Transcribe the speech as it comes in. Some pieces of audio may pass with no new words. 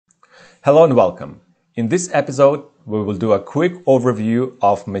Hello and welcome. In this episode, we will do a quick overview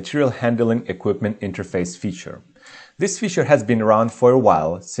of Material Handling Equipment Interface feature. This feature has been around for a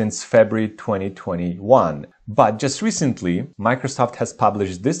while, since February 2021, but just recently, Microsoft has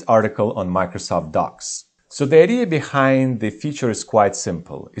published this article on Microsoft Docs. So the idea behind the feature is quite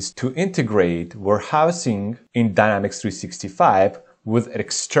simple, is to integrate warehousing in Dynamics 365 with an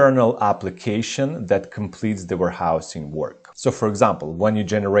external application that completes the warehousing work. So for example, when you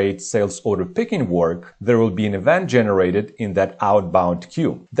generate sales order picking work, there will be an event generated in that outbound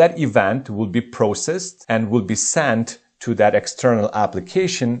queue. That event will be processed and will be sent to that external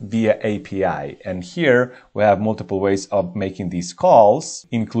application via API. And here we have multiple ways of making these calls,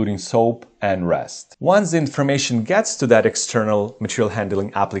 including SOAP and REST. Once the information gets to that external material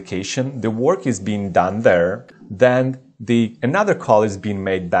handling application, the work is being done there, then another call is being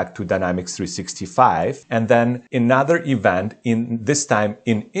made back to Dynamics 365, and then another event, this time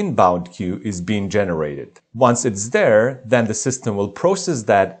in inbound queue, is being generated. Once it's there, then the system will process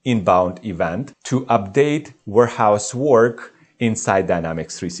that inbound event to update warehouse work inside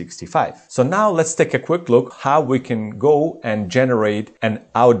Dynamics 365. So now let's take a quick look how we can go and generate an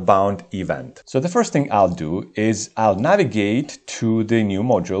outbound event. So the first thing I'll do is I'll navigate to the new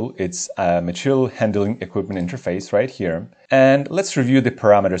module. It's a Material Handling Equipment Interface right here. And let's review the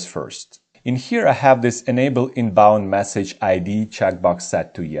parameters first. In here, I have this Enable Inbound Message ID checkbox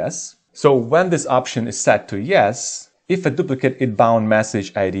set to yes. So when this option is set to yes, if a duplicate inbound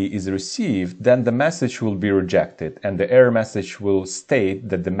message ID is received, then the message will be rejected and the error message will state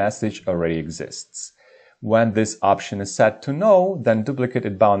that the message already exists. When this option is set to no, then duplicate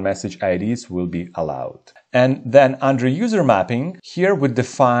inbound message IDs will be allowed. And then under user mapping, here we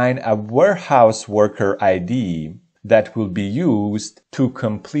define a warehouse worker ID that will be used to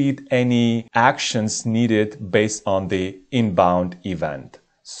complete any actions needed based on the inbound event.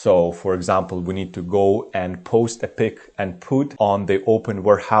 So, for example, we need to go and post a pick and put on the open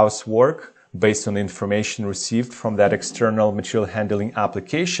warehouse work based on the information received from that external material handling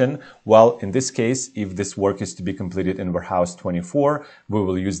application. Well, in this case, if this work is to be completed in warehouse 24, we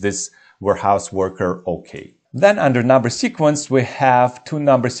will use this warehouse worker OK. Then under number sequence, we have two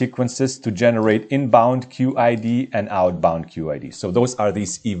number sequences to generate inbound queue ID and outbound queue ID. So those are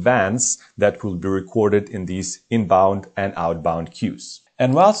these events that will be recorded in these inbound and outbound queues.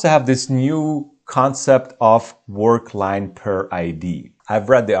 And we also have this new concept of work line per ID. I've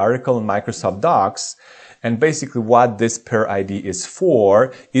read the article in Microsoft Docs, and basically what this per ID is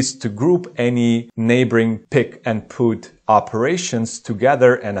for is to group any neighboring pick and put operations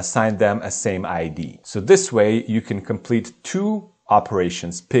together and assign them a same ID. So this way you can complete two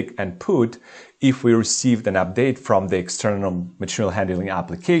operations, pick and put, if we received an update from the external material handling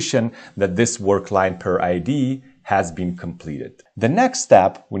application that this work line per ID has been completed. The next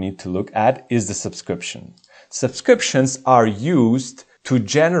step we need to look at is the subscription. Subscriptions are used to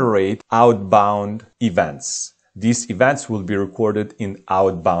generate outbound events. These events will be recorded in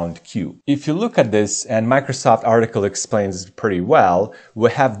outbound queue. If you look at this, and Microsoft article explains it pretty well,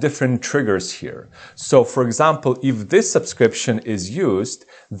 we have different triggers here. So for example, if this subscription is used,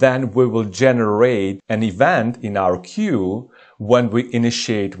 then we will generate an event in our queue when we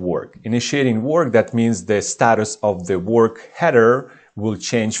initiate work. Initiating work, that means the status of the work header will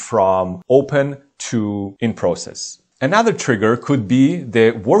change from open to in process. Another trigger could be the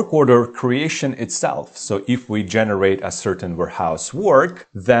work order creation itself. So if we generate a certain warehouse work,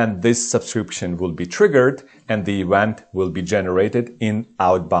 then this subscription will be triggered and the event will be generated in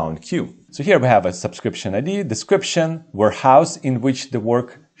outbound queue. So here we have a subscription ID, description, warehouse in which the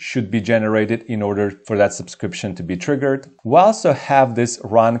work should be generated in order for that subscription to be triggered. We also have this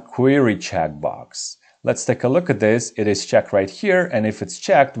run query checkbox. Let's take a look at this. It is checked right here. And if it's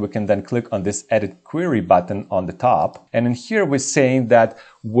checked, we can then click on this edit query button on the top. And in here, we're saying that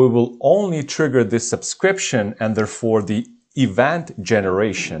we will only trigger this subscription and therefore the event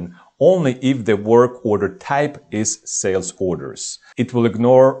generation only if the work order type is sales orders. It will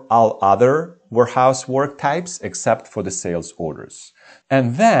ignore all other warehouse work types except for the sales orders.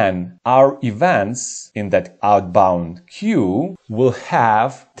 And then our events in that outbound queue will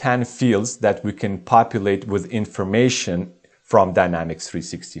have 10 fields that we can populate with information from Dynamics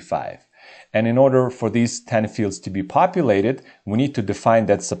 365. And in order for these 10 fields to be populated, we need to define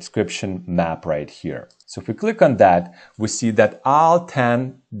that subscription map right here. So if we click on that, we see that all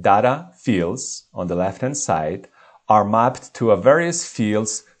 10 data fields on the left-hand side are mapped to various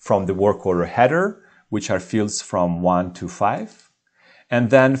fields from the work order header, which are fields from 1 to 5, and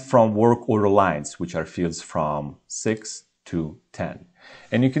then from work order lines, which are fields from 6 to 10.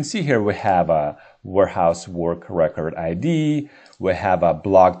 And you can see here we have a warehouse work record ID, We have a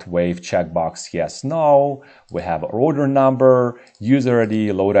blocked wave checkbox, yes, no. We have our order number, user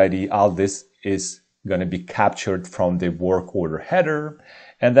ID, load ID. All this is going to be captured from the work order header.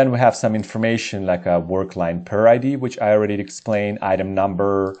 And then we have some information like a work line per ID, which I already explained, item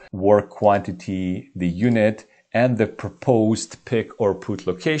number, work quantity, the unit, and the proposed pick or put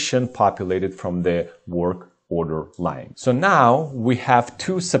location populated from the work order line. So now we have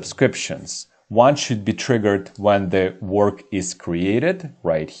two subscriptions. One should be triggered when the work is created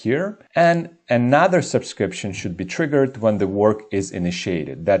right here, and another subscription should be triggered when the work is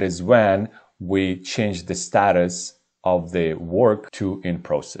initiated. That is when we change the status of the work to in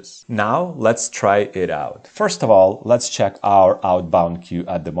process. Now let's try it out. First of all, let's check our outbound queue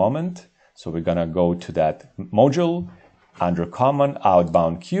at the moment. So we're gonna go to that module under common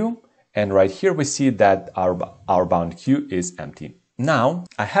outbound queue. And right here we see that our outbound queue is empty. Now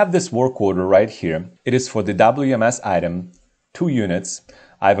I have this work order right here. It is for the WMS item, 2 units.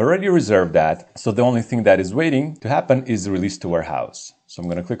 I've already reserved that. So the only thing that is waiting to happen is release to warehouse. So I'm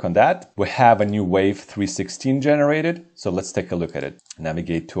going to click on that. We have a new wave 316 generated. So let's take a look at it.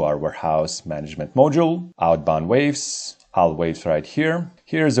 Navigate to our warehouse management module, outbound waves, all waves right here.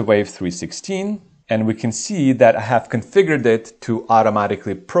 Here's a wave 316. And we can see that I have configured it to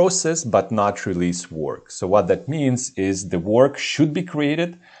automatically process but not release work. So what that means is the work should be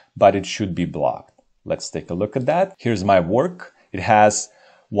created, but it should be blocked. Let's take a look at that. Here's my work. It has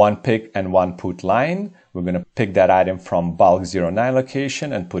 1 pick and 1 put line. We're going to pick that item from bulk 09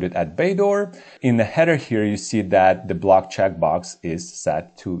 location and put it at bay door. In the header here, you see that the block checkbox is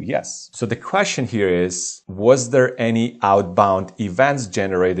set to yes. So the question here is, was there any outbound events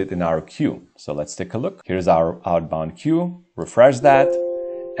generated in our queue? So let's take a look. Here's our outbound queue. Refresh that,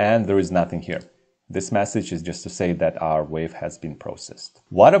 and there is nothing here. This message is just to say that our wave has been processed.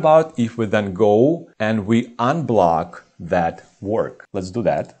 What about if we then go and we unblock that work? Let's do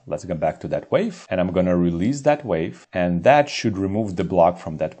that. Let's go back to that wave, and I'm going to release that wave, and that should remove the block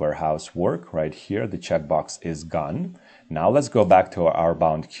from that warehouse work right here. The checkbox is gone. Now let's go back to our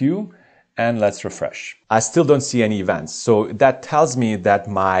outbound queue and let's refresh. I still don't see any events. So that tells me that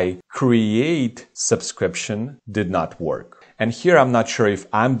my create subscription did not work. And here I'm not sure if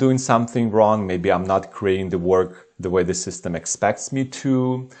I'm doing something wrong. Maybe I'm not creating the work the way the system expects me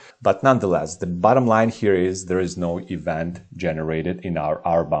to. But nonetheless, the bottom line here is there is no event generated in our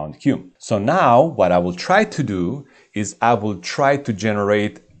outbound queue. So now what I will try to do is I will try to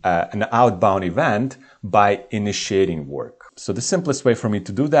generate an outbound event by initiating work. So the simplest way for me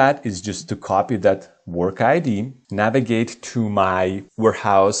to do that is just to copy that work ID, navigate to my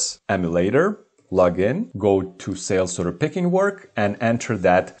warehouse emulator, log in, go to sales order picking work, and enter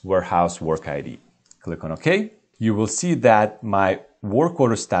that warehouse work ID. Click on OK. You will see that my work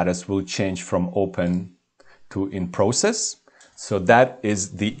order status will change from open to in process. So that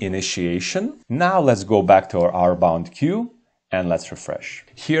is the initiation. Now let's go back to our outbound queue and let's refresh.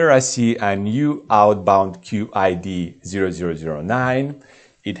 Here I see a new outbound queue ID 0009.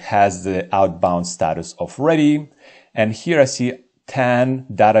 It has the outbound status of ready. And here I see 10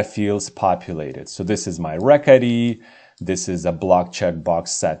 data fields populated. So this is my rec ID. This is a block checkbox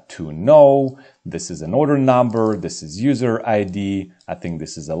set to no. This is an order number. This is user ID. I think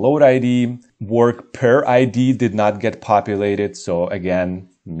this is a load ID. Work per ID did not get populated. So again,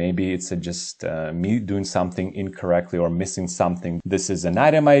 maybe it's just me doing something incorrectly or missing something. This is an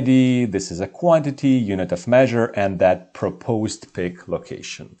item ID. This is a quantity, unit of measure, and that proposed pick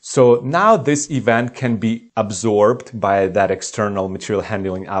location. So now this event can be absorbed by that external material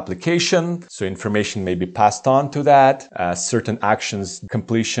handling application. So information may be passed on to that. Certain actions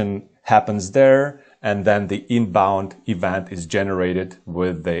completion happens there, and then the inbound event is generated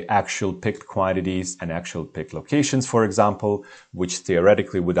with the actual picked quantities and actual picked locations, for example, which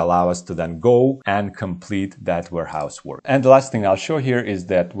theoretically would allow us to then go and complete that warehouse work. And the last thing I'll show here is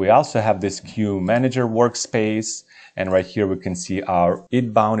that we also have this queue manager workspace. And right here we can see our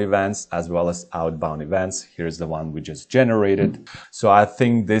inbound events as well as outbound events. Here's the one we just generated. So I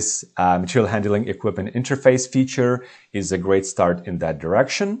think this material handling equipment interface feature is a great start in that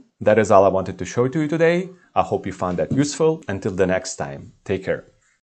direction. That is all I wanted to show to you today. I hope you found that useful. Until the next time, take care.